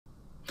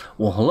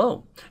Well,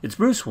 hello, it's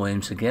Bruce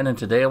Williams again, and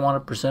today I want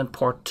to present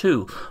part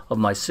 2 of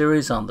my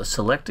series on the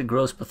selected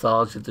gross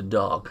pathology of the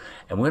dog,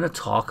 and we're going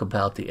to talk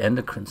about the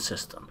endocrine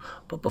system.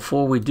 But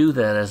before we do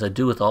that, as I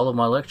do with all of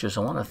my lectures,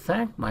 I want to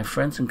thank my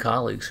friends and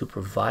colleagues who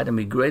provided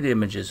me great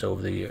images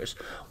over the years,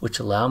 which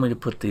allow me to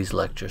put these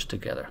lectures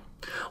together.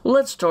 Well,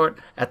 let's start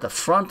at the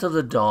front of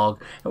the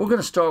dog, and we're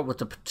going to start with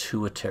the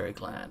pituitary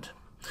gland.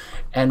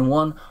 And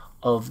one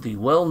of the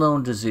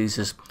well-known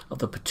diseases of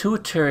the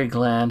pituitary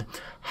gland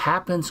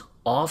happens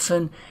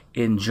often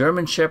in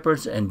German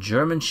Shepherds and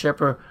German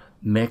Shepherd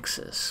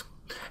mixes.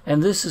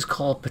 And this is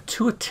called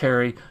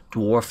pituitary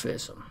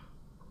dwarfism.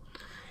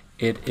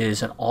 It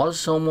is an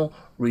autosomal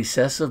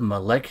recessive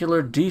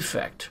molecular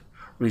defect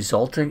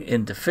resulting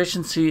in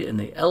deficiency in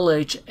the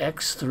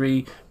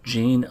LHX3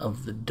 gene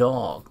of the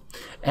dog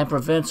and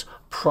prevents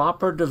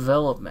proper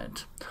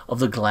development of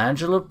the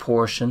glandular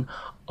portion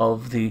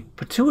of the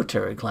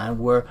pituitary gland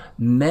where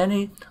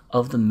many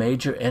of the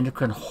major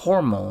endocrine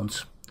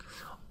hormones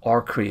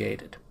are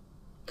created.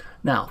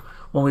 Now,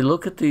 when we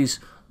look at these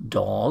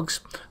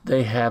dogs,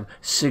 they have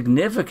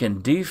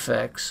significant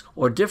defects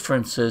or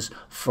differences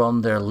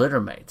from their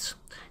litter mates.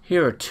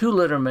 Here are two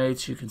litter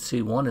mates. You can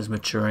see one is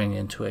maturing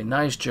into a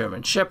nice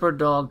German Shepherd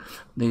dog.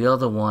 The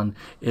other one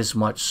is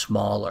much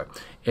smaller.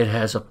 It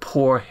has a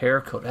poor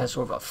hair coat. It has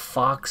sort of a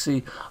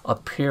foxy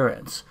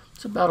appearance.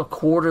 It's about a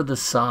quarter the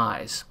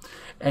size.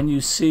 And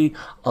you see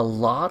a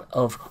lot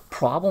of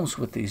problems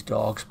with these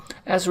dogs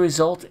as a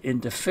result in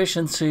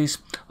deficiencies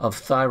of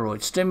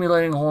thyroid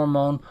stimulating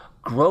hormone,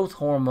 growth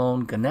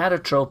hormone,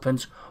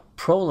 gonadotropins,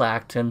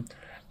 prolactin,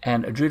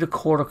 and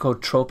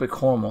adrenocorticotropic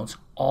hormones,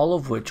 all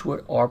of which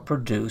are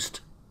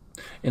produced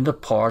in the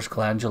pars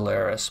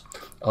glandularis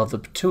of the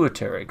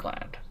pituitary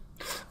gland.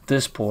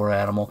 This poor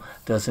animal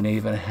doesn't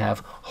even have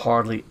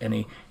hardly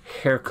any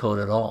hair coat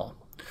at all.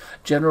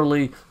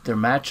 Generally, their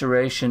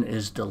maturation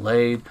is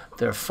delayed,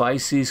 their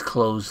physes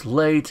close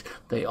late,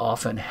 they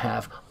often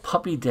have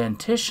puppy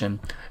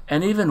dentition,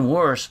 and even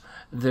worse,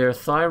 their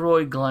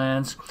thyroid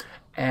glands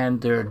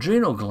and their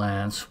adrenal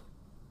glands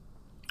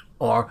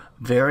are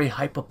very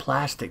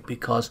hypoplastic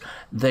because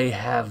they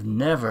have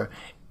never,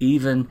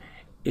 even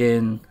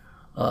in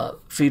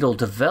fetal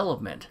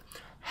development,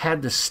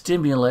 had the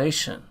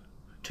stimulation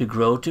to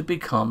grow to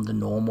become the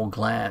normal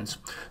glands.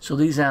 So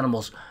these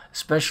animals,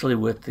 especially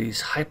with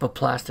these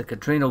hypoplastic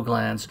adrenal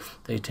glands,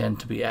 they tend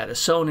to be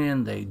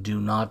Addisonian, they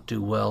do not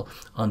do well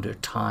under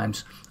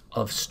times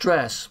of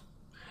stress,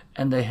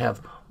 and they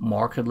have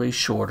markedly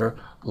shorter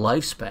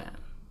lifespan.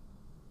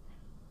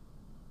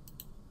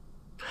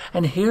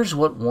 And here's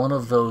what one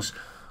of those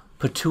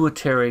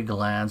pituitary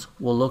glands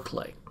will look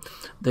like.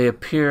 They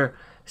appear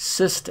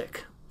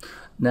cystic.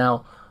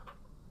 Now,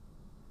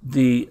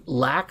 the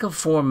lack of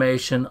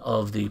formation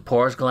of the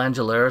pars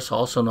glandularis,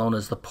 also known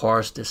as the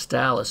pars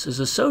distalis, is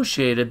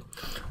associated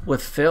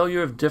with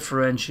failure of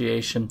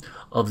differentiation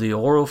of the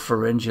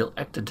oropharyngeal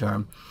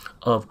ectoderm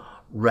of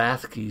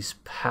Rathke's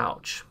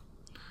pouch.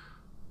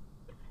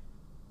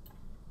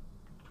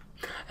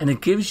 And it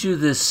gives you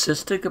this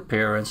cystic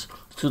appearance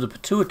to the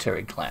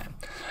pituitary gland.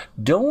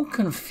 Don't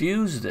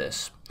confuse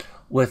this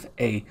with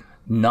a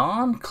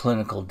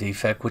non-clinical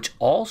defect which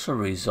also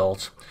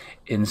results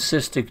in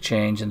cystic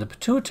change in the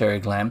pituitary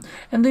gland,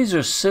 and these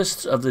are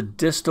cysts of the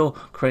distal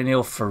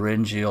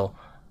craniopharyngeal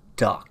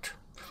duct.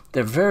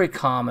 They're very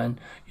common.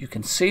 You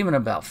can see them in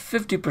about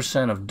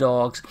 50% of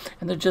dogs,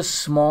 and they're just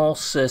small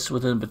cysts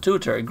within the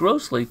pituitary.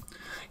 Grossly,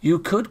 you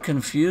could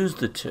confuse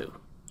the two.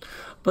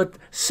 But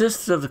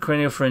cysts of the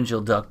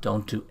craniopharyngeal duct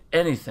don't do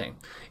anything.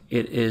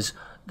 It is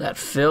that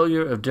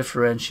failure of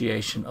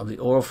differentiation of the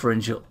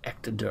oropharyngeal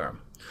ectoderm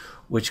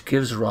which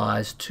gives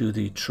rise to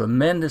the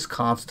tremendous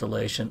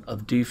constellation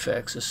of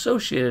defects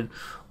associated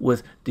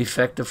with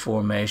defective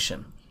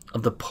formation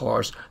of the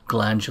pars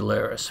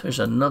glandularis. Here's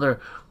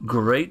another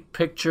great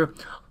picture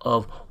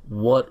of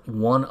what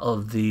one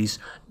of these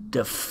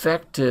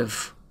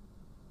defective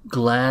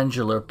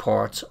glandular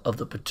parts of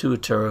the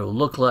pituitary will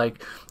look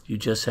like. You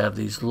just have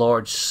these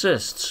large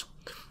cysts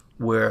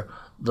where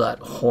that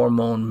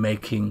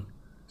hormone-making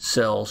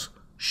cells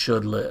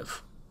should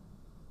live.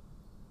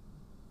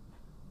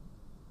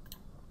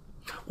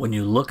 When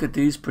you look at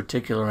these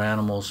particular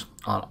animals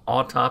on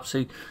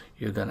autopsy,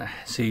 you're going to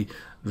see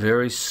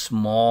very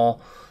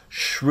small,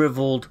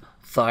 shriveled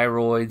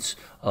thyroids.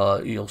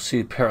 You'll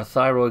see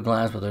parathyroid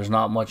glands, but there's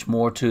not much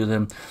more to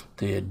them.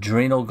 The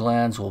adrenal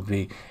glands will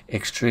be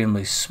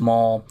extremely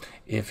small.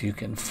 If you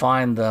can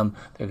find them,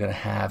 they're going to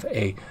have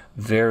a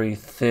very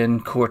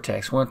thin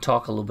cortex. We're going to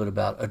talk a little bit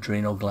about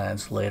adrenal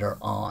glands later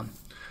on.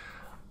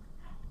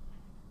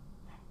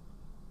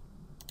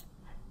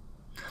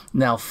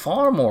 Now,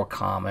 far more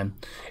common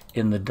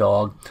in the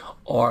dog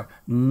are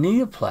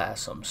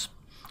neoplasms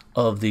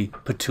of the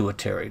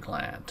pituitary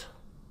gland.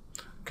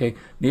 Okay,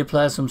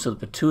 neoplasms of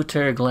the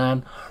pituitary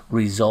gland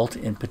result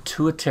in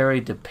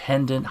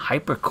pituitary-dependent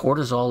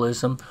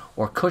hypercortisolism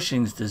or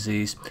Cushing's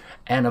disease,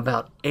 and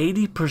about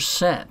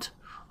 80%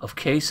 of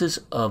cases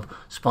of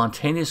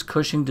spontaneous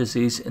Cushing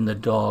disease in the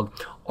dog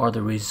are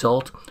the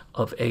result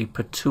of a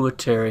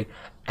pituitary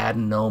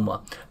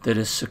adenoma that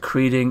is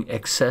secreting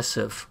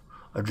excessive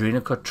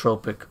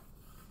adrenocorticotropic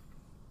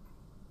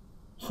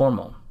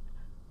hormone.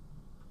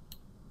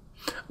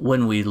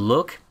 When we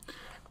look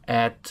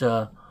at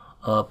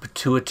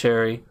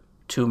pituitary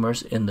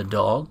tumors in the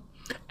dog,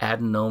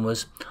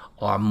 adenomas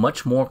are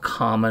much more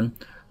common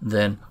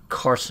than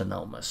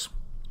carcinomas.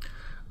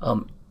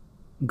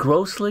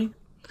 Grossly,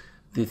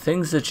 the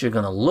things that you're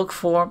going to look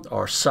for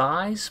are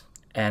size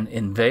and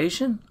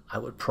invasion. I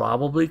would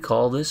probably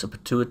call this a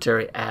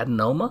pituitary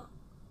adenoma.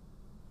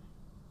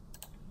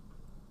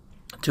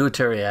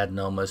 Pituitary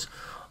adenomas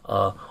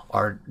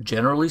are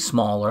generally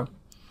smaller.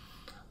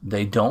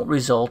 They don't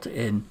result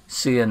in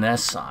CNS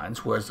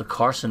signs, whereas the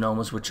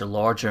carcinomas, which are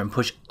larger and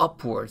push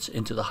upwards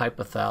into the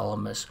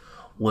hypothalamus,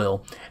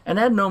 will. And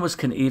adenomas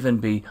can even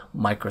be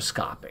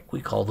microscopic.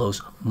 We call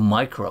those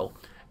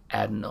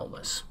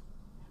microadenomas.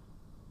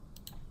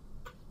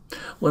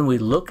 When we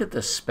look at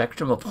the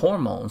spectrum of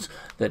hormones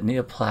that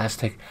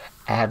neoplastic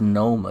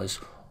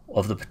adenomas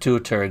of the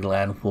pituitary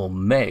gland will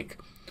make,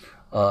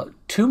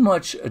 too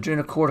much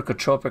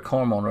adrenocorticotropic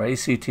hormone, or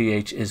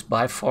ACTH, is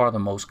by far the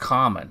most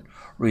common,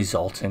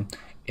 resulting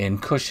in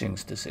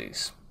Cushing's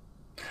disease.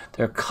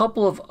 There are a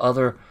couple of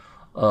other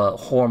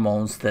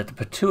hormones that the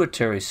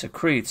pituitary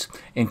secretes,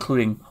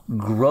 including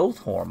growth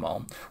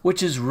hormone,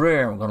 which is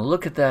rare. We're going to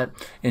look at that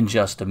in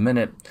just a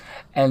minute.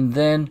 And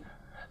then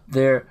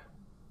there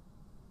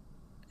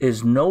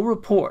is no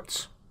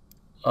reports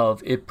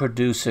of it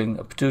producing,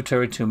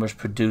 pituitary tumors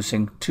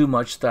producing too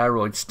much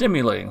thyroid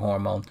stimulating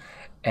hormone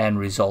and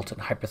result in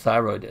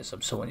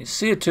hyperthyroidism. So when you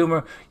see a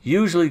tumor,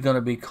 usually going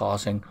to be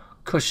causing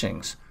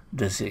Cushing's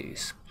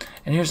disease.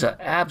 And here's an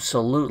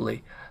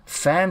absolutely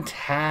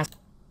fantastic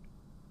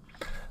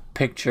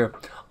picture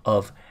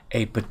of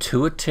a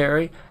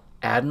pituitary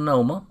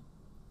adenoma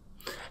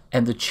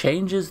and the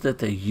changes that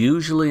they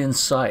usually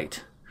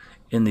incite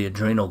in the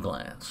adrenal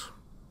glands.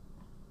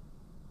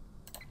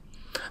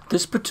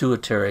 This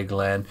pituitary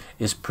gland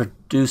is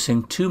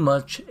producing too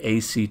much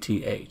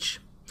ACTH,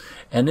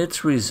 and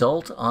its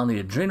result on the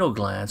adrenal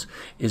glands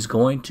is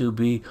going to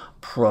be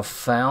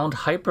profound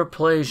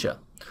hyperplasia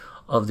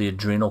of the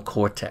adrenal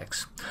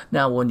cortex.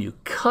 Now, when you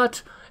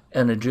cut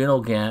an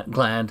adrenal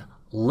gland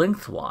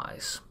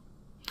lengthwise,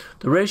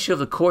 the ratio of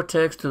the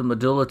cortex to the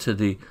medulla to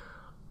the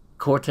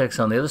cortex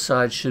on the other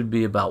side should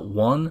be about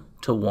 1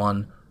 to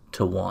 1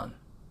 to 1.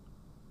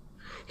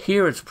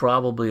 Here it's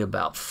probably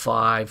about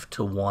 5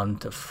 to 1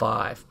 to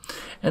 5.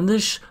 And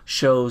this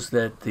shows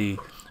that the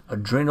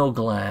adrenal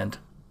gland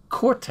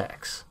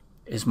cortex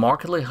is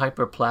markedly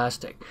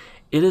hyperplastic.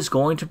 It is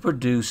going to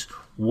produce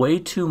way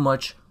too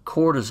much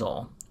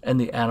cortisol,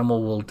 and the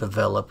animal will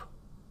develop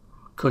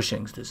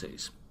Cushing's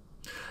disease.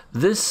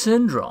 This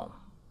syndrome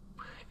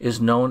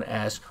is known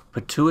as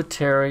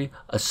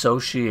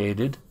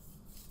pituitary-associated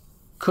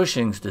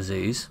Cushing's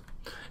disease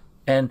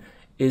and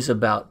is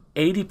about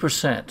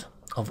 80%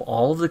 of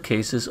all of the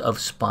cases of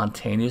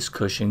spontaneous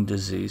Cushing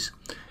disease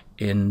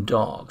in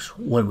dogs.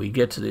 When we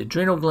get to the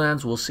adrenal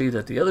glands, we'll see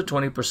that the other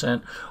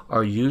 20%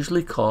 are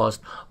usually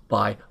caused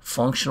by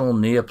functional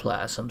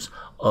neoplasms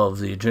of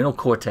the adrenal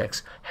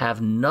cortex,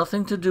 have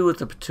nothing to do with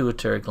the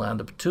pituitary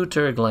gland. The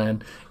pituitary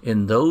gland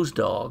in those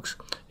dogs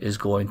is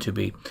going to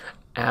be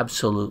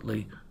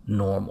absolutely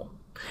normal.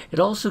 It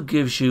also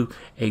gives you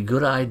a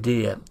good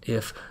idea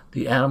if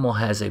the animal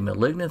has a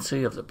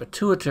malignancy of the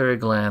pituitary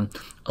gland,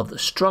 of the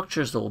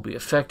structures that will be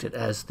affected.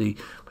 As the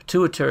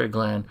pituitary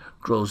gland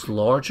grows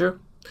larger,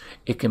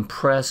 it can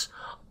press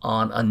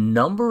on a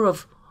number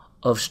of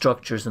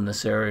structures in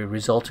this area,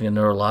 resulting in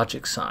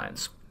neurologic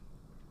signs.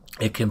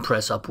 It can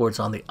press upwards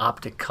on the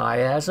optic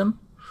chiasm,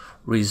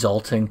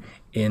 resulting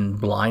in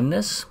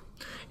blindness.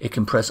 It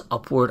can press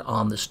upward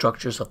on the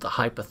structures of the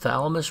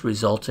hypothalamus,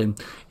 resulting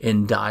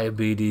in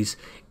diabetes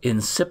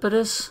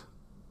insipidus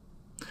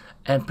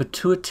and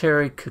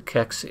pituitary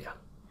cachexia.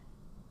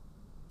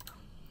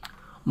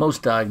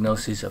 Most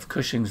diagnoses of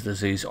Cushing's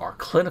disease are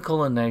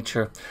clinical in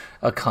nature,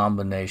 a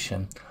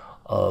combination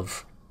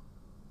of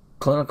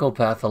clinical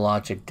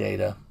pathologic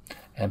data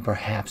and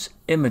perhaps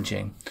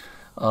imaging.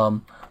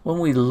 When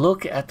we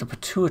look at the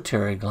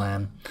pituitary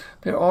gland,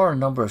 there are a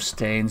number of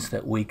stains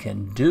that we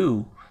can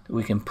do, that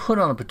we can put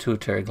on the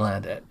pituitary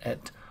gland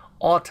at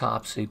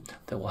autopsy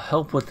that will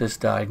help with this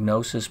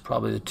diagnosis.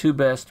 Probably the two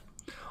best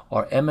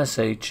are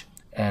MSH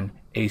and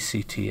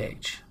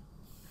ACTH.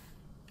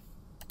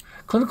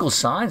 Clinical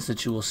signs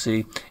that you will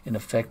see in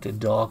affected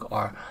dog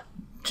are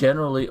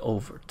generally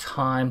over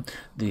time.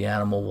 The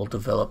animal will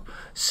develop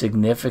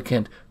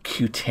significant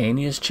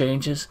cutaneous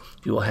changes.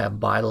 You will have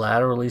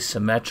bilaterally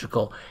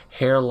symmetrical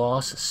hair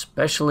loss,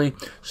 especially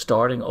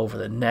starting over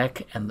the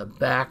neck and the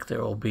back.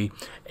 There will be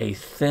a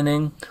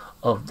thinning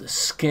of the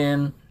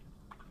skin,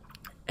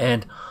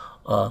 and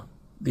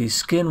the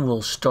skin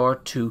will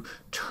start to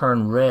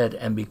turn red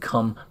and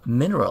become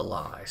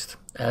mineralized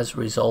as a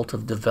result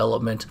of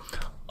development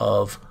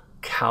of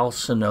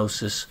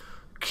calcinosis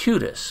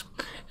cutis.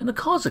 And the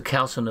cause of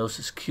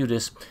calcinosis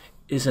cutis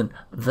isn't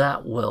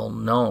that well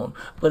known,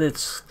 but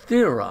it's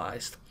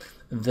theorized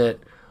that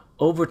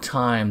over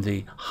time,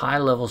 the high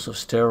levels of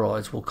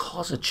steroids will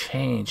cause a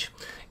change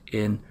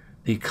in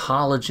the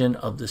collagen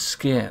of the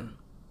skin,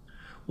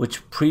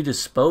 which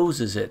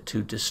predisposes it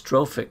to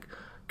dystrophic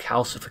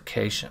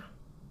calcification.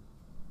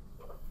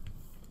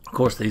 Of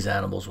course, these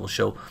animals will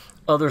show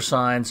other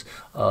signs,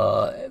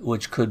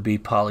 which could be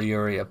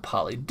polyuria,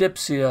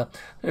 polydipsia.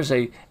 There's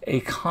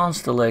a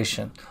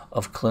constellation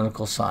of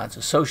clinical signs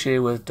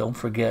associated with it. Don't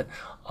forget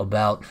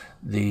about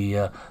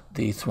the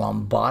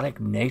thrombotic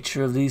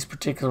nature of these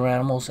particular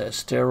animals,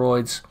 as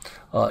steroids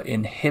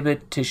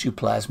inhibit tissue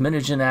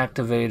plasminogen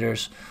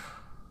activators,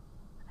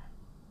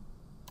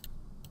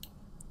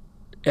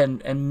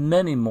 and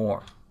many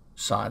more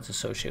signs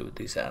associated with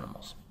these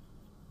animals.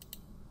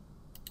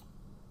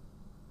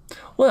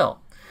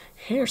 Well,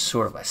 here's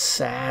sort of a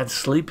sad,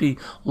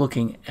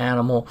 sleepy-looking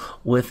animal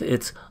with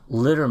its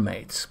litter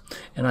mates.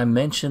 And I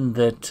mentioned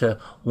that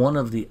one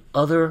of the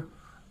other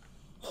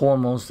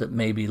hormones that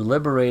may be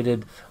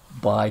liberated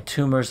by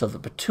tumors of the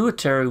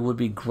pituitary would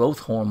be growth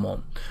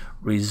hormone,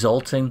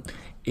 resulting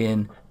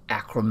in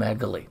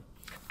acromegaly.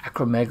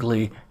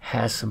 Acromegaly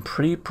has some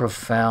pretty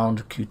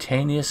profound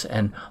cutaneous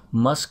and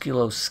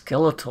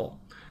musculoskeletal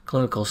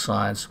clinical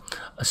signs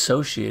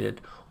associated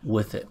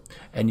with it.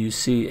 And you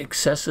see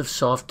excessive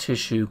soft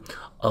tissue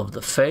of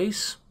the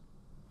face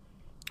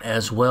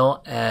as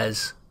well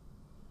as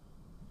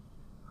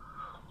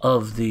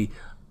of the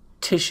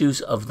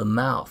tissues of the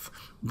mouth.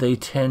 They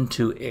tend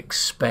to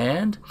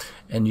expand,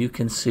 and you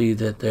can see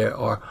that there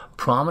are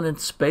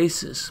prominent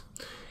spaces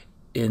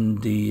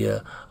in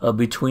the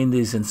between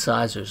these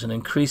incisors, an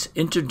increased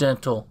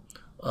interdental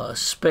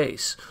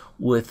space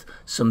with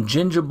some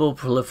gingival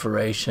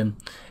proliferation.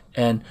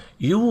 And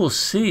you will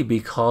see,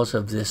 because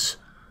of this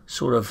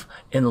sort of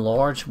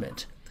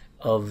enlargement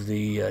of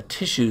the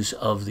tissues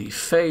of the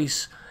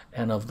face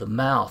and of the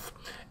mouth,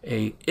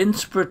 a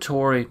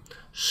inspiratory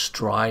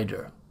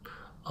stridor.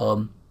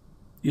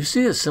 You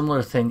see a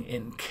similar thing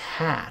in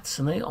cats,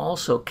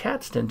 and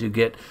cats tend to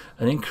get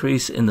an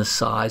increase in the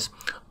size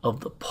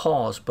of the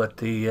paws, but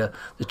the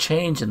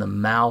change in the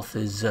mouth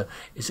is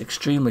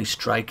extremely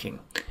striking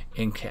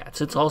in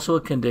cats. It's also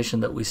a condition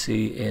that we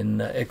see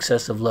in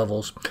excessive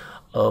levels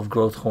of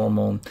growth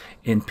hormone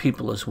in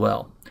people as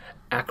well,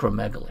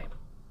 acromegaly.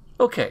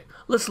 Okay,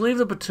 let's leave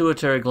the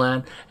pituitary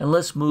gland and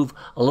let's move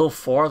a little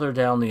farther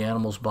down the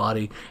animal's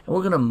body, and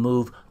we're going to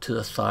move to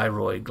the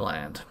thyroid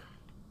gland.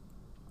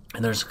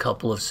 And there's a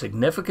couple of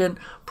significant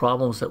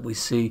problems that we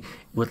see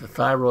with the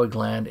thyroid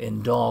gland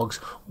in dogs.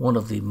 One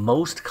of the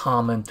most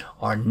common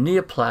are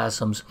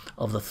neoplasms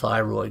of the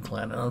thyroid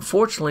gland. And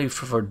unfortunately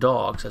for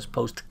dogs, as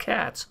opposed to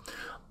cats,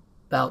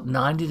 about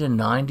 90 to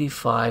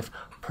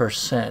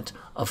 95%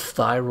 of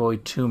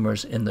thyroid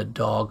tumors in the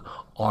dog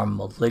are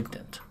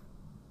malignant.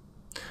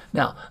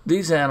 Now,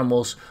 these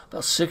animals,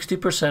 about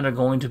 60% are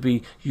going to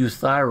be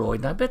euthyroid,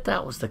 and I bet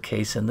that was the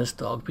case in this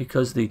dog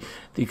because the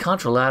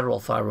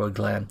contralateral thyroid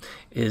gland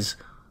is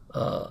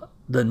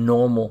the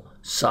normal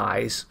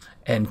size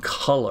and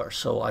color,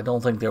 so I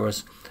don't think there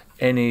was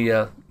any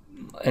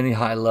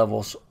high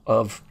levels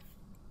of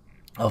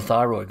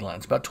thyroid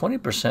glands. About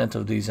 20%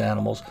 of these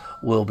animals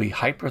will be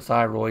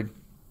hyperthyroid.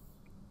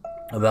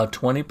 About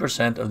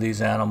 20% of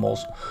these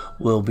animals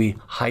will be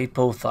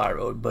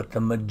hypothyroid, but the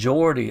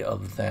majority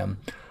of them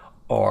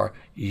are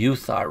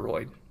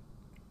euthyroid.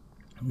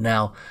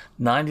 Now,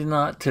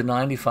 99 to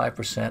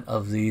 95%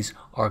 of these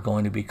are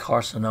going to be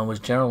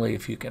carcinomas. Generally,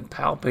 if you can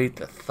palpate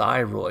the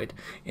thyroid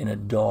in a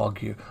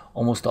dog, you're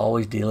almost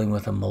always dealing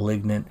with a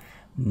malignant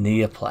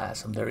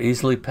neoplasm. They're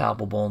easily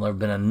palpable, and there have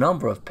been a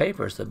number of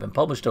papers that have been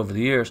published over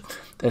the years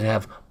that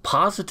have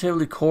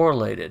positively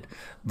correlated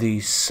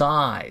the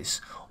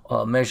size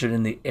measured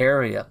in the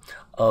area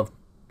of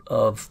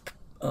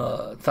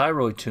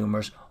thyroid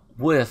tumors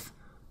with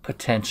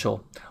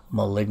potential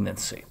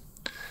malignancy.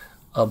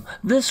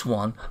 This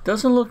one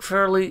doesn't look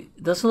very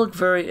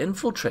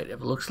infiltrative.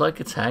 It looks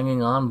like it's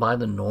hanging on by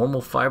the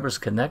normal fibrous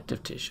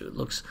connective tissue. It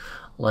looks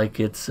like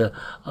it's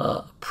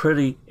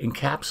pretty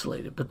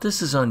encapsulated, but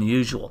this is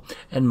unusual.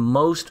 And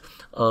most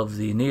of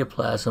the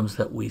neoplasms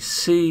that we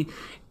see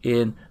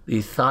in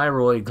the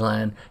thyroid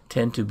gland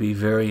tend to be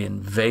very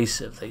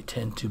invasive. They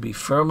tend to be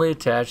firmly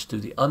attached to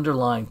the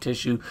underlying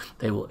tissue.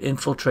 They will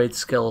infiltrate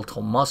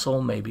skeletal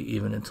muscle, maybe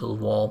even into the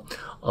wall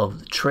of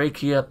the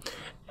trachea.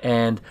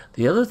 And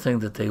the other thing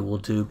that they will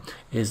do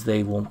is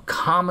they will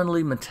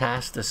commonly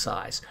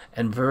metastasize,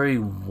 and very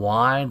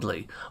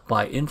widely,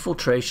 by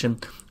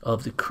infiltration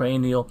of the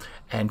cranial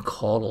and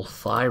caudal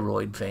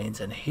thyroid veins.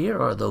 And here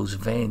are those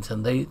veins,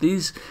 and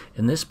these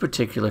in this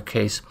particular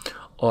case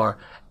are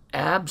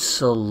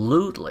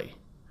absolutely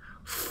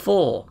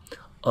full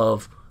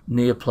of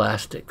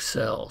neoplastic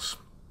cells.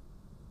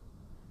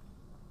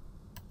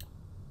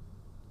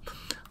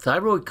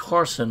 Thyroid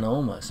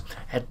carcinomas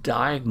at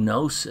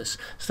diagnosis,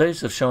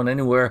 studies have shown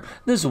anywhere,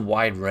 there's a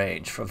wide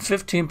range, from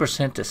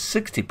 15% to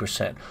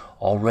 60%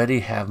 already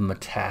have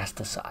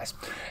metastasized.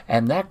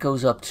 And that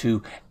goes up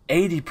to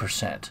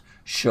 80%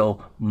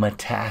 show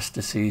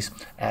metastases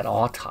at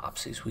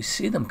autopsies. We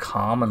see them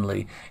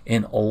commonly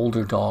in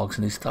older dogs,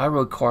 and these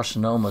thyroid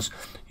carcinomas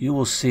you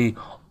will see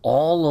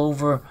all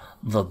over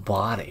the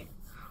body.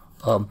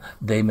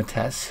 They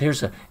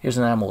metastasize. Here's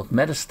an animal with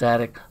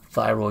metastatic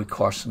thyroid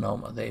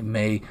carcinoma. They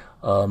may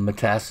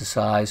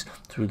metastasize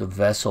through the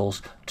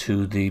vessels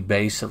to the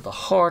base of the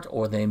heart,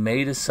 or they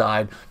may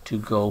decide to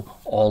go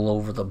all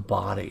over the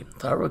body.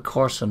 Thyroid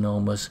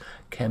carcinomas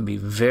can be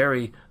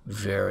very,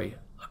 very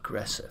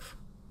aggressive.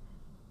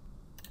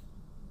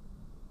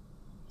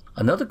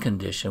 Another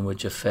condition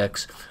which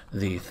affects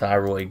the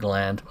thyroid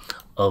gland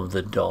of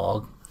the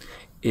dog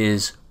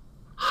is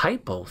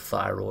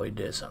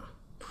hypothyroidism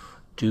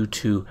due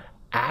to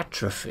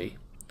atrophy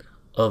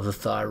of the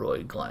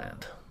thyroid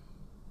gland.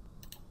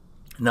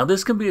 Now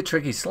this can be a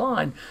tricky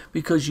slide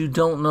because you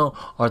don't know,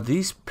 are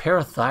these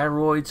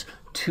parathyroids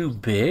too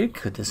big?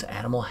 Could this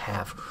animal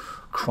have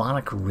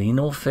chronic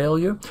renal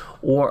failure?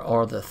 Or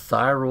are the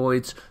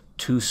thyroids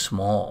too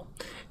small?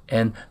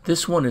 And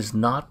this one is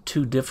not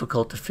too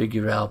difficult to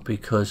figure out,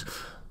 because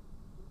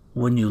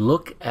when you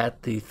look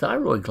at the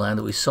thyroid gland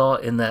that we saw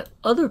in that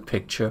other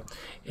picture,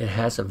 it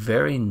has a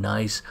very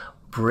nice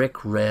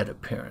brick red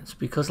appearance,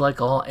 because like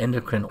all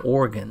endocrine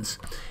organs,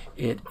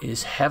 it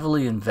is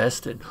heavily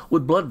invested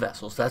with blood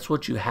vessels. That's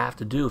what you have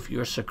to do if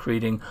you're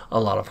secreting a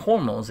lot of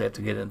hormones. They have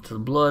to get into the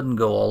blood and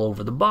go all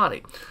over the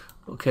body.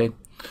 Okay.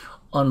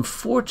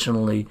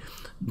 Unfortunately,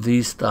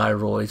 these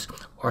thyroids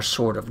are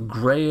sort of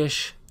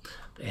grayish.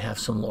 They have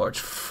some large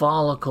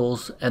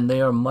follicles, and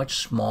they are much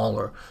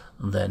smaller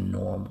than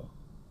normal.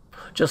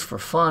 Just for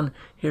fun,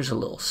 here's a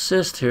little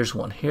cyst. Here's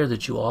one here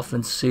that you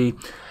often see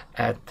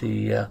at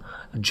the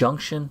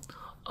junction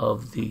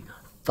of the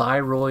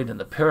thyroid and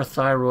the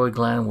parathyroid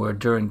gland, where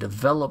during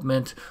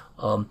development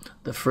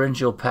the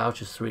pharyngeal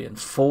pouches 3 and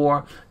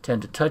 4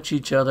 tend to touch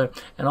each other,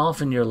 and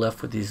often you're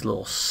left with these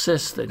little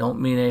cysts. They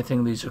don't mean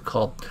anything. These are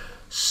called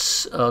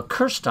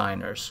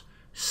Kirsteiner's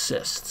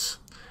cysts,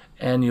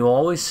 and you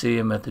always see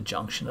them at the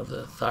junction of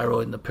the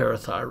thyroid and the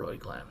parathyroid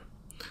gland.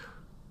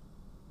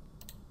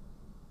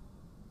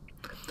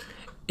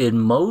 In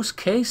most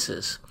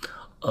cases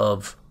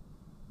of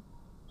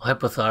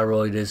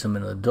hypothyroidism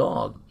in a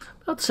dog,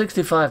 about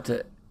 65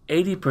 to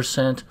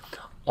 80%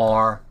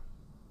 are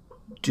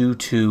due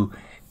to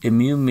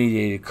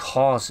immune-mediated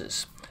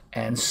causes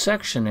and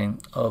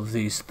sectioning of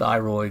these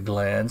thyroid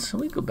glands.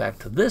 And we go back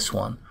to this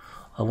one,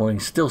 where we can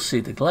still see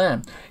the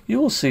gland. You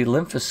will see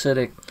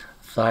lymphocytic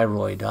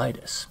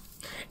thyroiditis.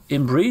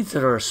 In breeds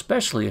that are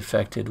especially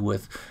affected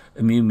with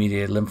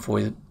immune-mediated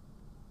lymphoid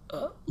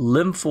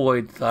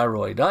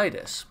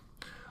thyroiditis,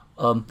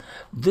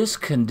 this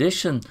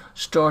condition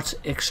starts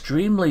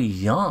extremely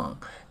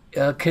young.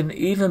 Can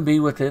even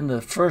be within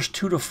the first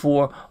 2 to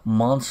 4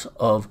 months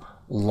of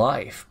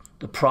life.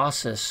 The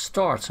process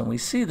starts, and we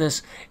see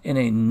this in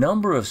a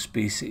number of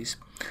species,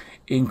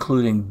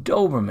 including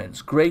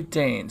Dobermans, Great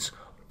Danes,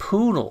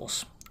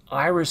 Poodles,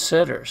 Irish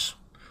Setters,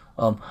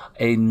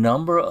 a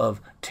number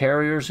of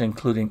terriers,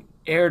 including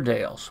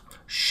Airedales,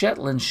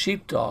 Shetland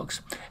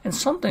sheepdogs, and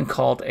something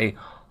called a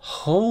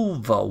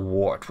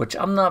Hovawart, which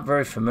I'm not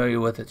very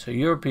familiar with. It's a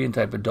European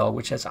type of dog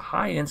which has a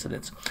high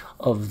incidence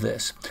of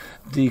this.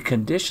 The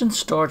condition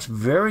starts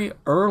very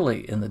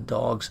early in the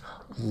dog's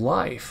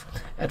life,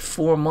 at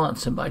 4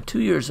 months, and by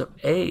 2 years of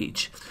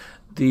age,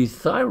 the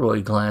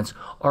thyroid glands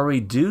are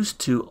reduced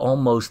to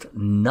almost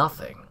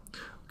nothing.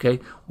 Okay,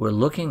 we're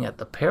looking at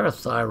the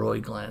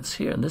parathyroid glands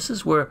here, and this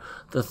is where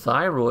the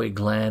thyroid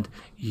gland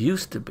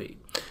used to be.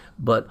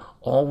 But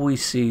all we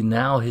see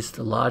now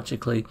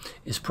histologically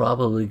is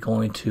probably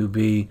going to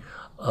be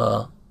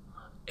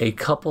a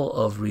couple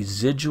of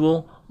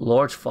residual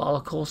large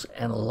follicles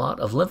and a lot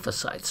of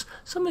lymphocytes.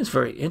 Something that's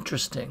very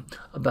interesting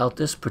about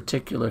this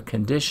particular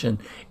condition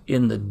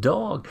in the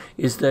dog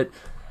is that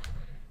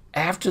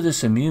after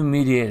this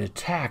immune-mediated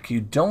attack,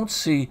 you don't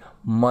see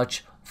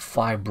much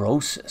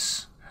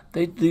fibrosis.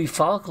 The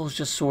follicles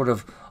just sort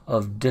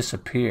of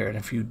disappear. And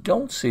if you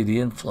don't see the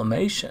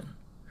inflammation,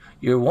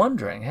 you're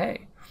wondering,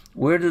 hey,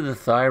 where did the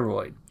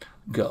thyroid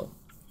go?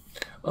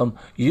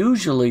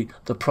 Usually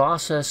the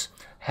process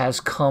has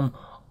come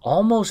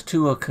almost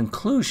to a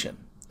conclusion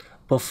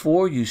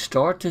before you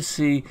start to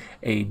see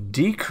a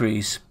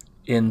decrease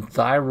in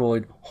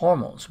thyroid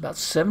hormones. About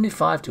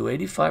 75 to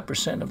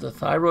 85% of the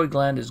thyroid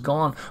gland is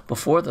gone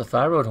before the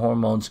thyroid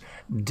hormones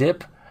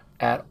dip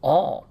at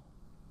all.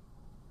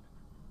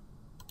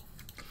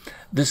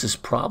 This is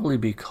probably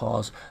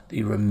because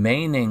the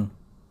remaining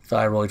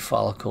thyroid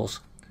follicles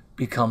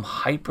become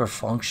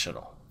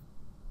hyperfunctional.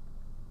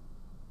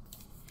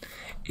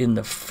 In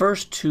the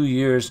first 2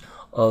 years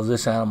of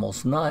this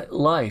animal's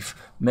life,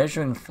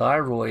 measuring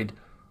thyroid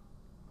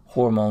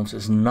hormones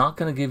is not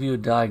going to give you a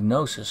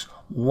diagnosis.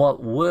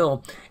 What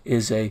will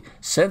is a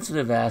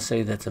sensitive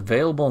assay that's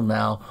available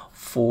now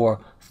for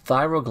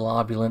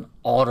thyroglobulin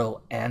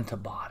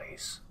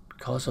autoantibodies.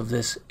 Because of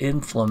this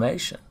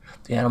inflammation,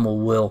 the animal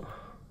will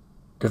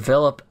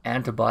develop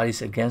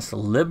antibodies against the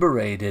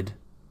liberated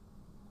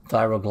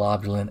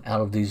thyroglobulin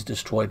out of these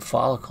destroyed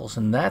follicles,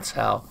 and that's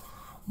how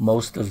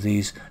most of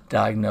these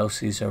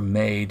diagnoses are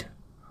made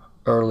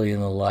early in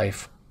the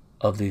life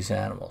of these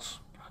animals.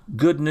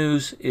 Good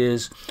news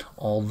is,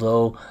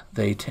 although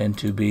they tend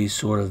to be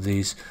sort of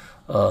these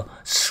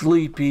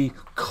sleepy,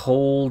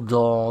 cold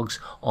dogs,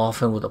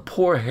 often with a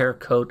poor hair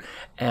coat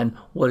and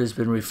what has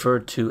been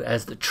referred to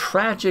as the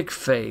tragic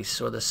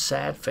face or the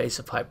sad face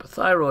of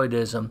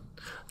hypothyroidism,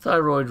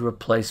 thyroid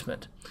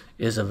replacement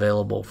is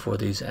available for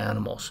these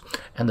animals,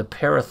 and the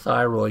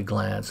parathyroid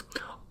glands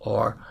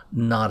are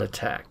not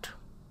attacked.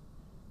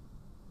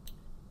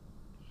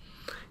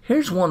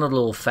 Here's one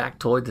little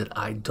factoid that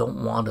I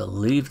don't want to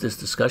leave this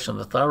discussion of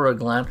the thyroid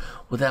gland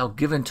without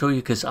giving to you,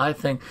 because I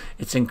think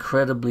it's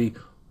incredibly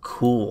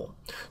cool.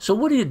 So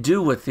what do you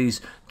do with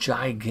these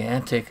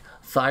gigantic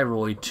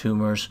thyroid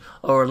tumors,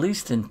 or at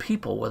least in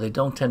people where they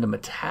don't tend to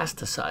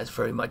metastasize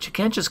very much? You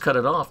can't just cut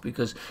it off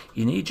because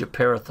you need your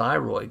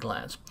parathyroid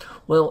glands.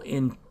 Well,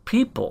 in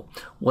people,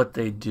 what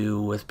they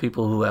do with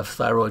people who have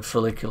thyroid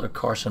follicular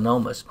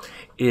carcinomas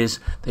is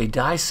they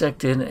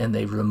dissect in and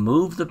they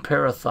remove the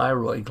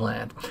parathyroid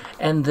gland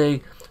and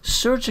they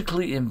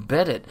surgically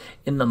embed it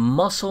in the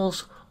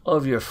muscles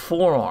of your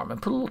forearm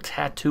and put a little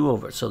tattoo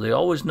over it so they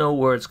always know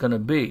where it's going to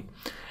be.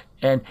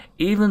 And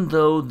even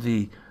though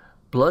the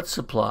blood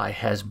supply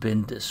has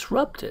been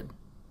disrupted,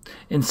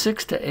 in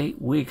 6 to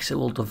 8 weeks it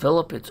will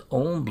develop its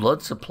own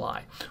blood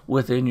supply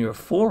within your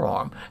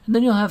forearm, and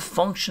then you'll have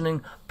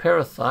functioning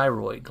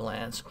parathyroid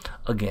glands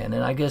again.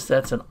 And I guess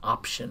that's an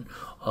option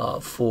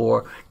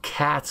for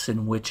cats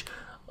in which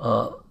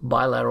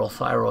bilateral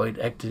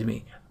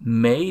thyroidectomy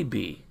may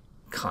be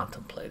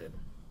contemplated.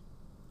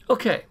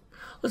 Okay,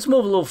 let's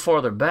move a little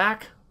farther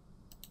back,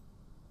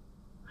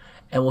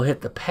 and we'll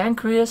hit the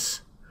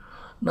pancreas.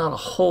 Not a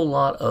whole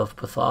lot of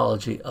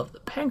pathology of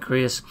the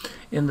pancreas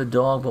in the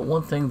dog, but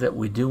one thing that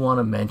we do want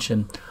to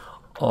mention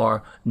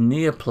are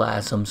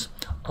neoplasms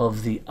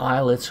of the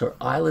islets or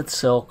islet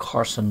cell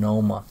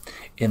carcinoma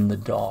in the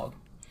dog.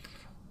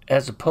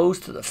 As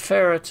opposed to the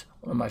ferret,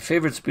 one of my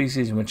favorite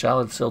species in which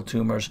islet cell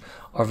tumors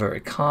are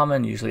very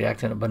common, usually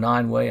act in a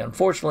benign way.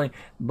 Unfortunately,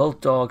 both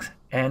dogs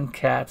and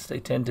cats, they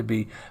tend to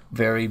be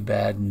very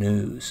bad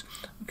news.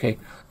 Okay,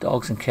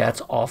 dogs and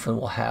cats often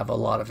will have a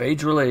lot of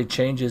age-related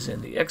changes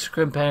in the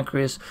exocrine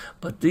pancreas,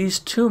 but these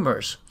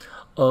tumors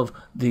of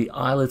the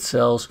islet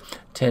cells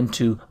tend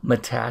to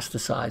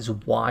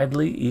metastasize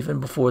widely even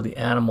before the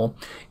animal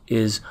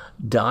is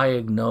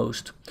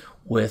diagnosed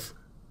with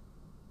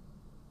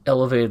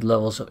elevated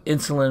levels of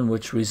insulin,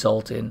 which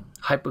result in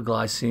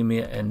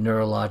hypoglycemia and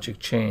neurologic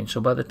change.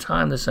 So by the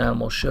time this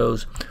animal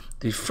shows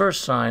the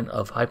first sign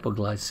of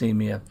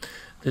hypoglycemia,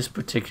 this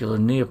particular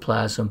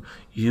neoplasm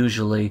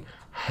usually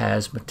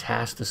has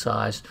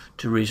metastasized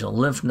to regional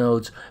lymph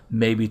nodes,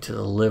 maybe to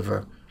the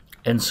liver.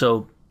 And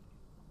so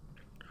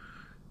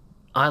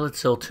islet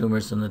cell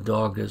tumors in the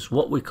dog is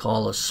what we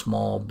call a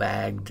small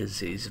bag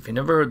disease. If you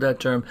never heard that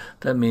term,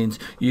 that means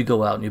you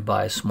go out and you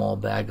buy a small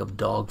bag of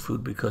dog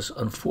food, because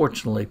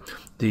unfortunately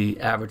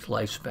the average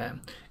lifespan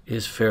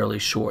is fairly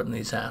short in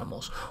these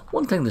animals.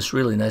 One thing that's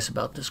really nice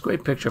about this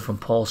great picture from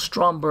Paul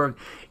Stromberg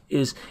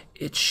is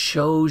it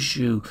shows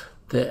you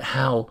that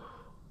how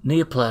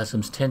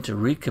neoplasms tend to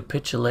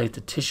recapitulate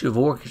the tissue of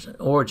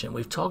origin.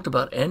 We've talked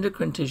about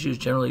endocrine tissues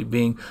generally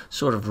being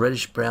sort of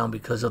reddish brown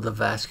because of the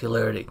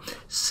vascularity.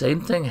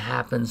 Same thing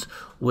happens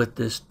with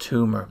this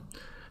tumor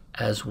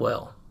as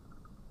well.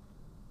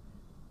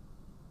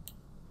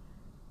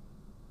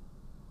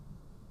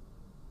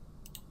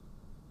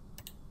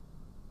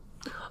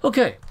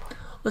 Okay,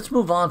 let's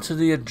move on to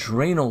the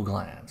adrenal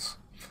glands.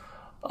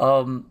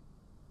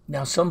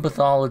 Now, some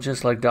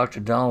pathologists like Dr.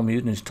 Donald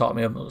Mutin, who's taught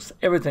me almost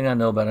everything I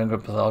know about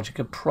endocrine pathology,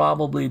 could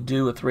probably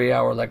do a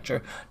 3-hour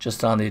lecture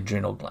just on the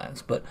adrenal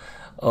glands, but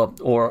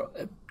or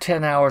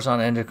 10 hours on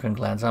endocrine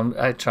glands.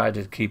 I try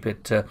to keep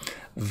it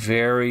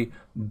very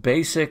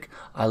basic.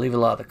 I leave a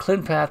lot of the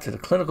clin path to the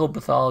clinical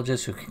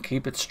pathologists who can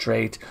keep it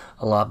straight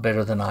a lot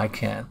better than I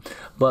can.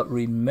 But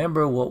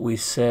remember what we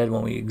said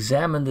when we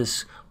examined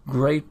this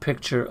great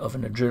picture of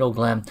an adrenal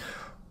gland.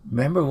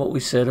 Remember what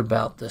we said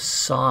about the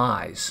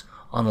size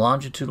on the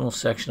longitudinal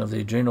section of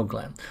the adrenal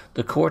gland.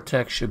 The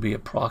cortex should be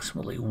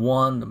approximately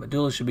 1, the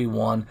medulla should be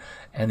 1,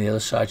 and the other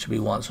side should be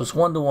 1. So it's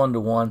 1 to 1 to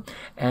 1.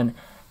 And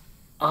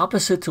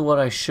opposite to what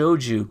I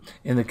showed you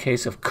in the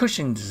case of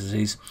Cushing's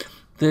disease,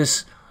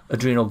 this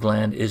adrenal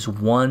gland is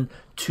 1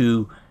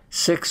 to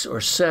 6 or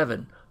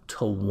 7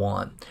 to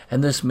 1.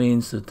 And this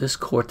means that this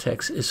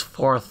cortex is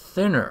far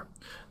thinner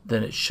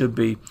than it should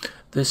be.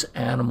 This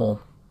animal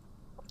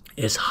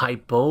is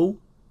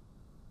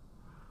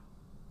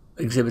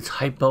exhibits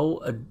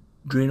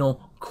hypoadrenal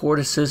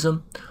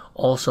corticism,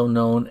 also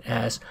known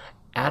as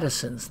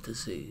Addison's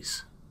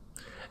disease.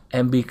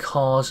 And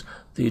because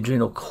the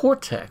adrenal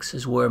cortex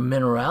is where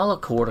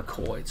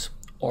mineralocorticoids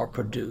are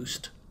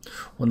produced,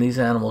 when these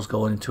animals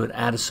go into an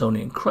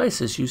Addisonian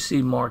crisis, you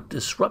see marked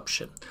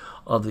disruption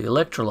of the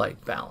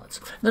electrolyte balance.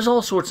 And there's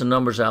all sorts of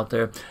numbers out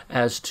there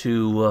as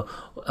to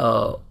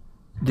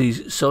the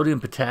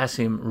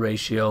sodium-potassium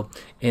ratio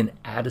in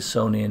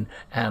Addisonian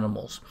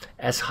animals,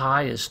 as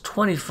high as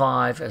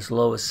 25, as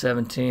low as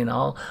 17.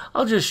 I'll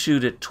just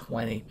shoot at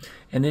 20.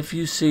 And if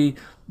you see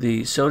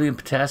the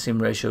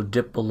sodium-potassium ratio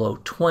dip below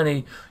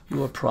 20,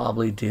 you are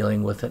probably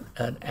dealing with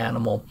an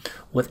animal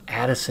with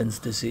Addison's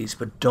disease.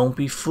 But don't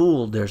be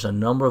fooled. There's a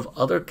number of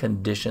other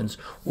conditions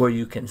where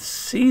you can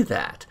see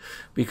that,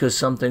 because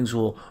some things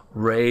will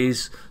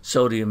raise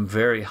sodium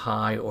very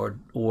high or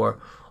will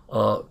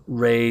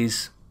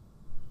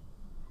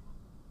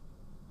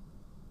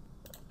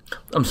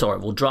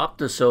drop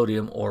the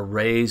sodium or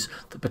raise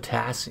the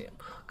potassium.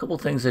 A couple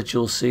things that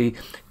you'll see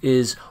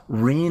is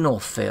renal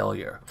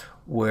failure,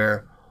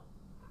 where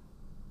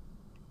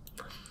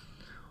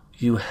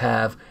you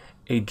have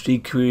a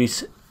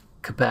decreased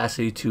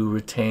capacity to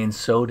retain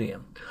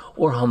sodium,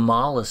 or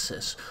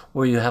hemolysis,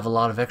 where you have a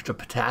lot of extra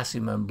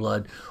potassium in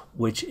blood,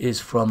 which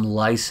is from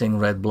lysing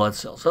red blood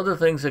cells. Other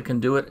things that can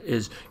do it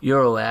is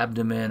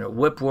uroabdomen or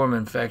whipworm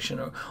infection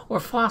or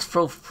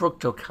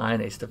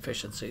phosphofructokinase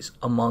deficiencies,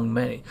 among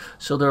many.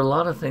 So there are a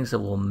lot of things that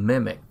will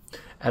mimic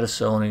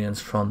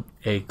Addisonians from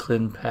a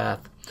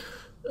ClinPath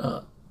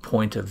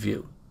point of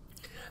view.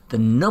 The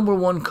number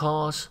one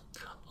cause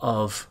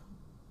of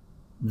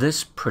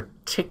this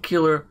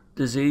particular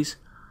disease,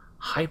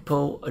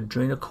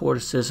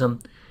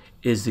 hypoadrenocorticism,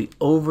 is the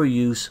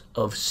overuse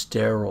of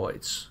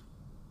steroids.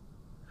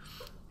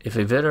 If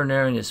a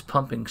veterinarian is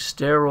pumping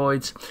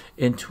steroids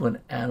into an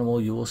animal,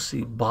 you will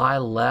see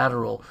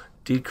bilateral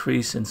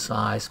decrease in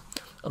size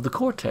of the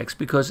cortex,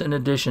 because in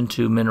addition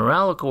to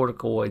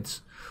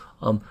mineralocorticoids,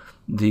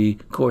 the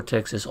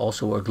cortex is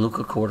also where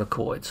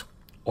glucocorticoids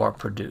are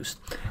produced.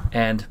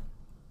 And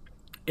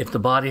if the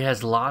body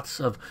has lots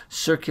of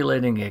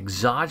circulating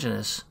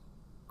exogenous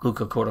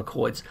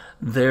glucocorticoids,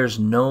 there's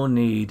no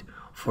need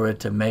for it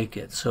to make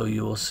it. So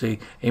you will see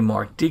a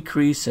marked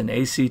decrease in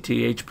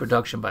ACTH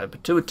production by the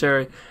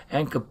pituitary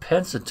and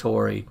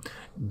compensatory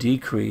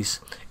decrease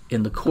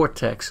in the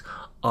cortex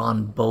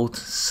on both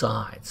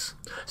sides.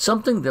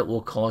 Something that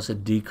will cause a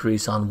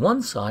decrease on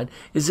one side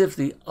is if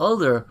the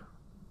other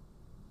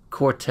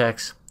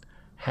cortex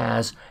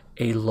has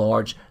a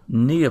large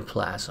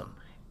neoplasm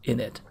in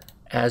it,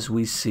 as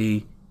we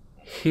see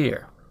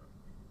here.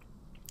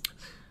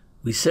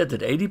 We said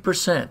that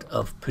 80%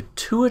 of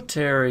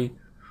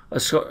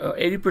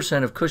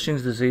 80% of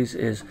Cushing's disease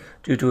is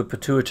due to a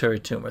pituitary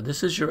tumor.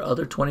 This is your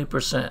other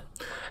 20%.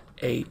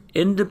 A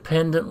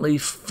independently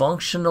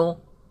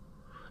functional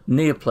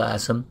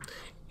neoplasm,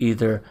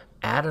 either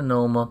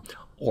adenoma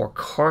or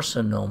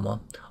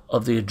carcinoma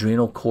of the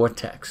adrenal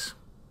cortex.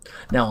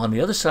 Now, on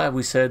the other side,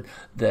 we said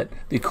that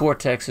the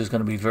cortex is going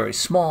to be very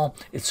small.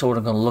 It's sort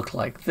of going to look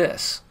like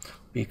this,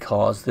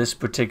 because this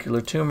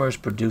particular tumor is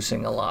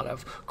producing a lot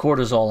of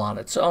cortisol on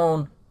its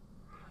own,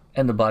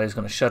 and the body's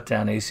going to shut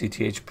down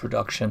ACTH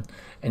production,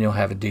 and you'll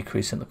have a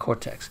decrease in the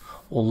cortex.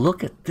 Well,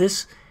 look at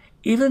this.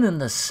 Even in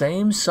the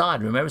same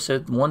side, remember I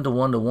said 1 to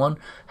 1 to 1?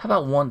 How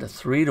about 1 to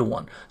 3 to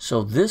 1?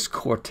 So this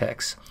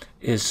cortex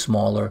is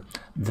smaller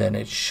than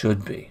it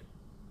should be.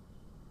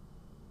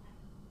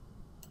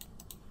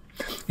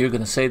 You're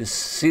going to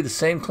see the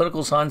same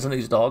clinical signs in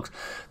these dogs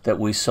that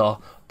we saw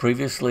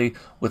previously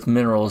with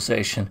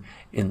mineralization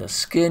in the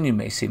skin. You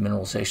may see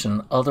mineralization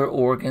in other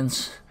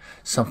organs.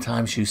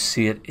 Sometimes you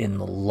see it in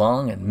the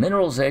lung, and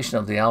mineralization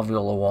of the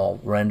alveolar wall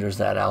renders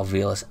that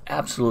alveolus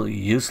absolutely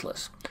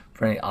useless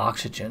for any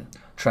oxygen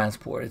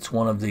transport. It's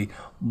one of the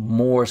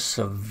more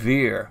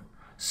severe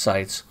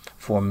sites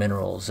for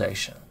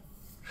mineralization.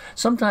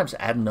 Sometimes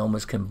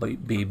adenomas can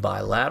be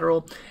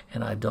bilateral,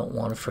 and I don't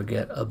want to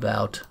forget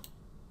about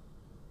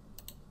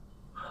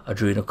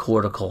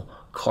adrenocortical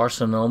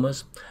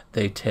carcinomas.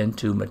 They tend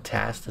to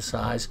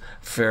metastasize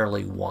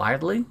fairly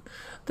widely.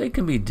 They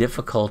can be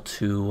difficult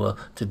to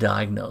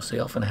diagnose. They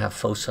often have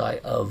foci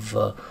of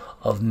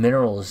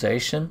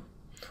mineralization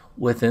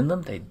within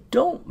them. They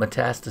don't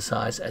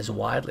metastasize as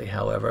widely,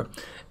 however,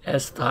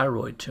 as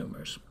thyroid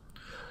tumors.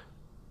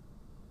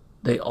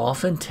 They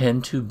often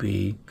tend to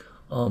be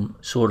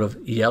sort of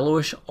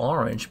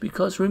yellowish-orange,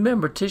 because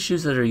remember,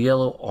 tissues that are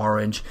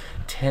yellow-orange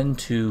tend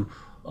to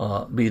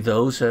be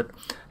those that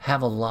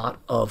have a lot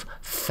of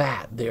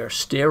fat. They're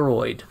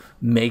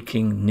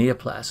steroid-making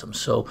neoplasms.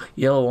 So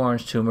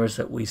yellow-orange tumors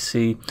that we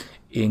see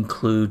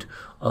include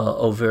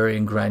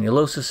ovarian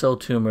granulosa cell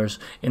tumors,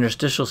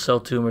 interstitial cell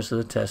tumors of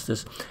the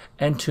testis,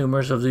 and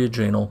tumors of the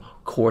adrenal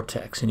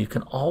cortex. And you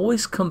can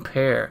always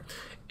compare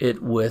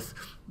it with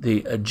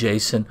the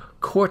adjacent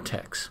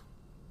cortex.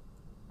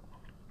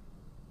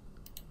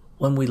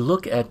 When we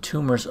look at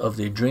tumors of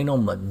the adrenal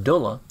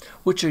medulla,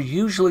 which are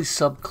usually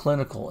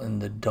subclinical in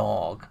the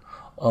dog,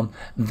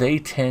 they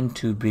tend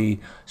to be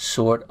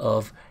sort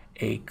of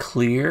a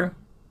clear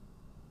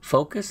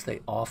focus.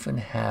 They often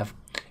have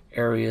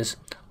areas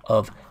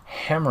of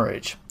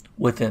hemorrhage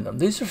within them.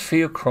 These are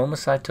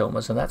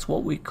pheochromocytomas, and that's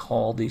what we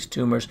call these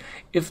tumors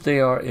if they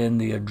are in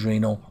the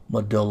adrenal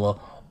medulla,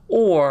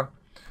 or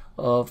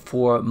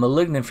for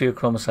malignant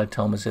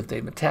pheochromocytomas if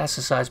they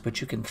metastasize. But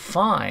you can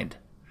find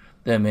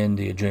them in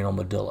the adrenal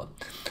medulla.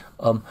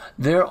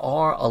 There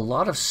are a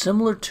lot of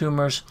similar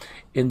tumors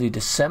in the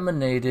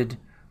disseminated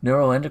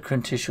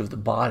neuroendocrine tissue of the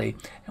body,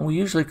 and we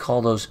usually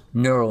call those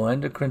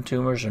neuroendocrine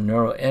tumors or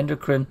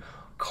neuroendocrine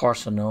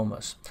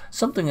carcinomas.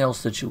 Something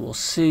else that you will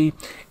see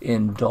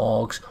in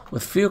dogs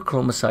with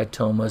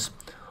pheochromocytomas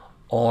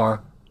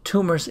are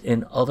tumors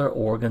in other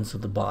organs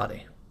of the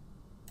body.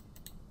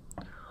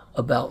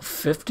 About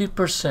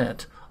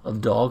 50%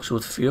 of dogs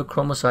with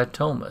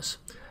pheochromocytomas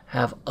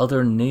have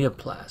other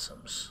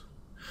neoplasms.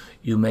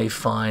 You may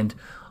find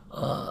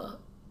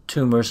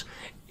tumors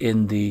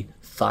in the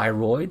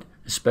thyroid,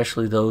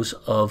 especially those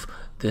of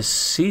the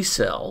C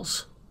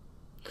cells,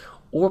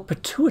 or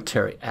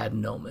pituitary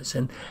adenomas.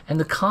 And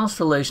the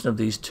constellation of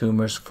these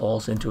tumors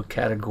falls into a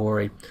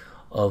category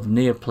of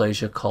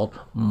neoplasia called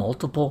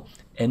multiple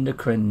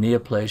endocrine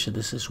neoplasia.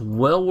 This is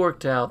well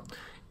worked out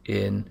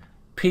in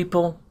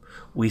people.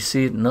 We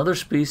see it in other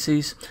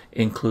species,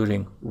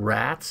 including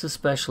rats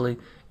especially,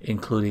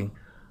 including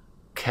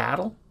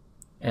cattle,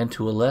 and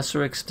to a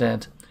lesser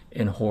extent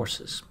in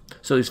horses.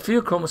 So these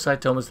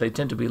pheochromocytomas, they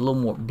tend to be a little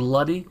more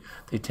bloody,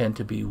 they tend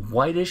to be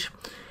whitish,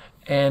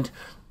 and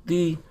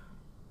the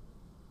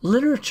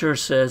literature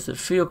says that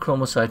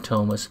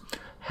pheochromocytomas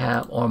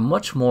are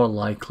much more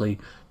likely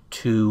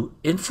to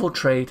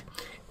infiltrate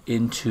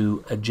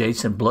into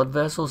adjacent blood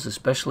vessels,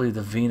 especially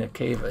the vena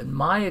cava. In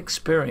my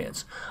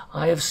experience,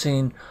 I have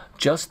seen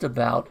just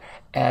about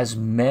as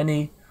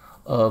many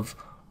of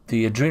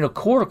the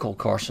adrenocortical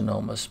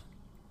carcinomas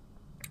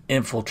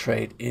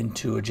infiltrate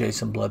into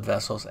adjacent blood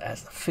vessels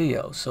as the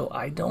pheo. So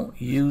I don't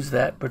use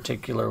that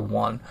particular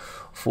one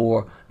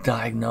for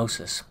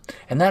diagnosis.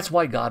 And that's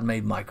why God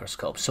made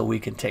microscopes, so we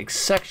can take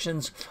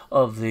sections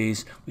of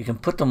these, we can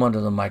put them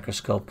under the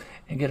microscope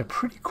and get a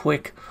pretty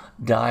quick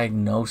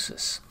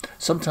diagnosis.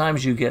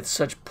 Sometimes you get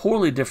such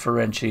poorly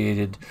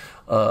differentiated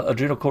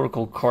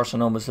adrenocortical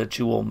carcinomas that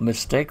you will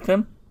mistake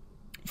them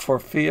for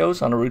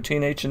pheos on a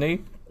routine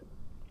H&E.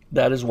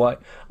 That is why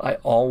I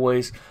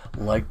always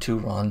like to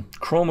run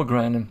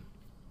chromogranin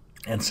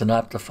and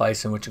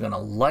synaptophysin, which are going to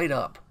light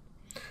up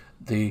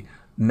the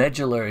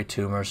medullary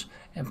tumors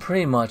and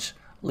pretty much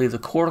leave the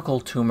cortical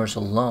tumors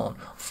alone.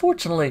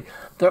 Fortunately,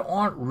 there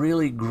aren't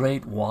really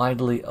great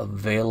widely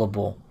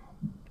available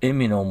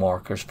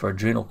immunomarkers for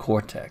adrenal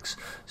cortex,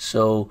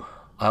 so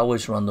I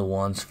always run the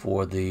ones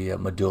for the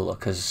medulla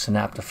because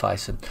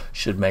synaptophysin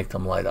should make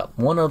them light up.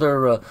 One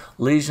other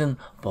lesion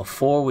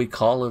before we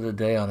call it a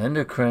day on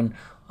endocrine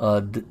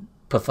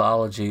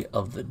pathology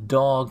of the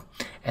dog,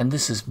 and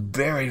this is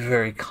very,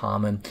 very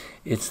common.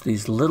 It's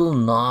these little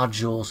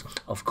nodules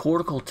of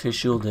cortical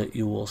tissue that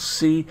you will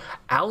see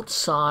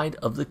outside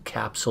of the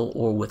capsule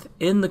or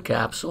within the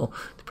capsule.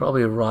 They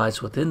probably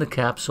arise within the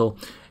capsule,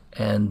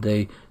 and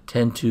they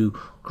tend to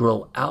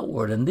grow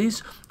outward. And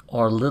these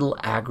are little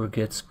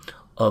aggregates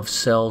of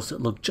cells that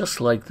look just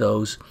like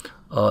those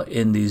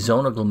in the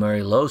zona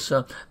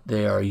glomerulosa.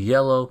 They are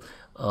yellow.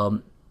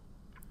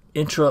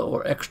 Intra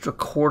or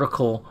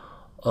extracortical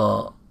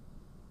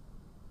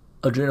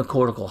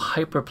adrenocortical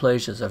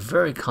hyperplasia is a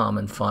very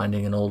common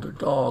finding in older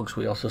dogs.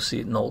 We also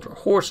see it in older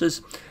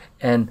horses,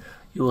 and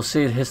you will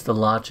see it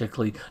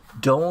histologically.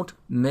 Don't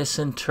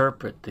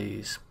misinterpret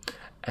these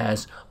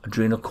as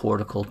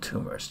adrenocortical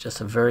tumors,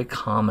 just a very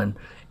common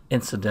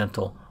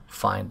incidental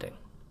finding.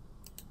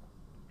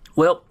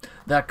 Well,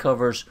 that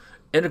covers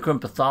endocrine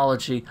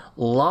pathology,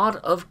 a lot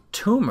of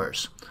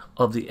tumors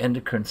of the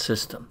endocrine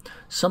system.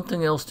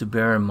 Something else to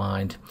bear in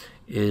mind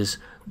is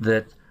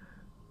that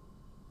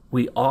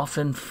we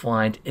often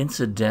find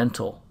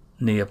incidental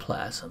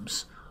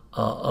neoplasms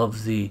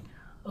of the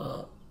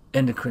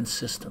endocrine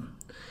system,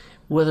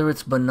 whether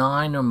it's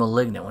benign or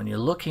malignant. When you're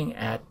looking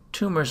at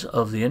tumors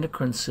of the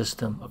endocrine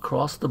system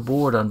across the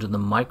board under the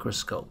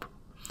microscope,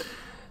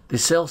 the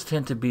cells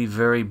tend to be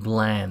very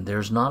bland.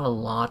 There's not a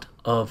lot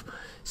of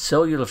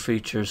cellular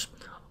features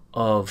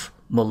of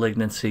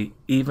malignancy,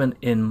 even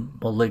in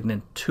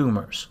malignant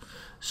tumors.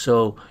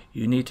 So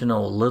you need to know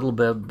a little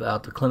bit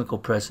about the clinical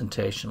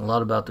presentation, a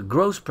lot about the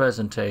gross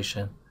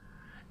presentation,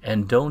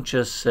 and don't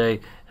just say,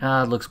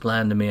 it looks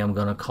bland to me, I'm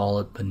going to call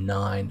it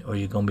benign, or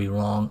you're going to be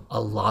wrong a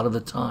lot of the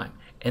time.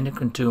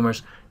 Endocrine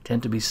tumors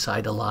tend to be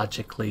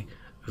cytologically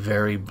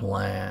very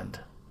bland.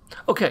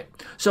 Okay,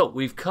 so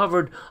we've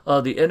covered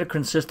the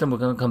endocrine system. We're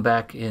going to come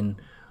back in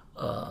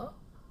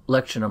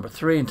lecture number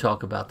 3 and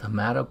talk about the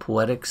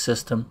hematopoietic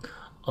system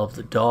of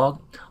the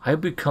dog. I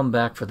hope you come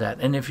back for that.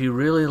 And if you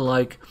really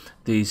like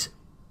these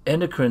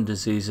endocrine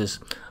diseases,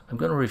 I'm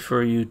going to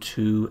refer you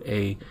to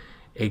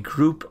a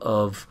group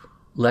of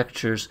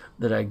lectures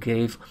that I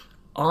gave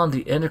on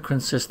the endocrine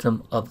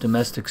system of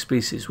domestic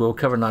species. We'll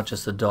cover not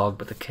just the dog,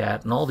 but the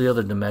cat and all the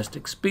other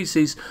domestic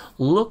species.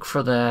 Look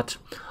for that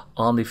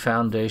on the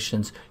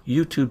Foundation's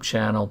YouTube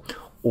channel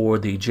or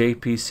the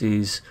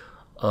JPC's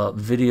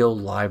video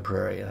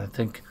library. And I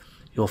think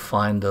you'll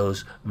find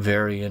those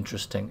very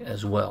interesting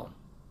as well.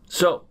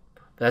 So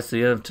that's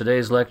the end of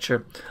today's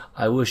lecture.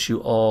 I wish you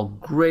all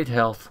great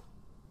health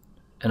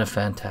and a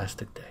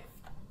fantastic day.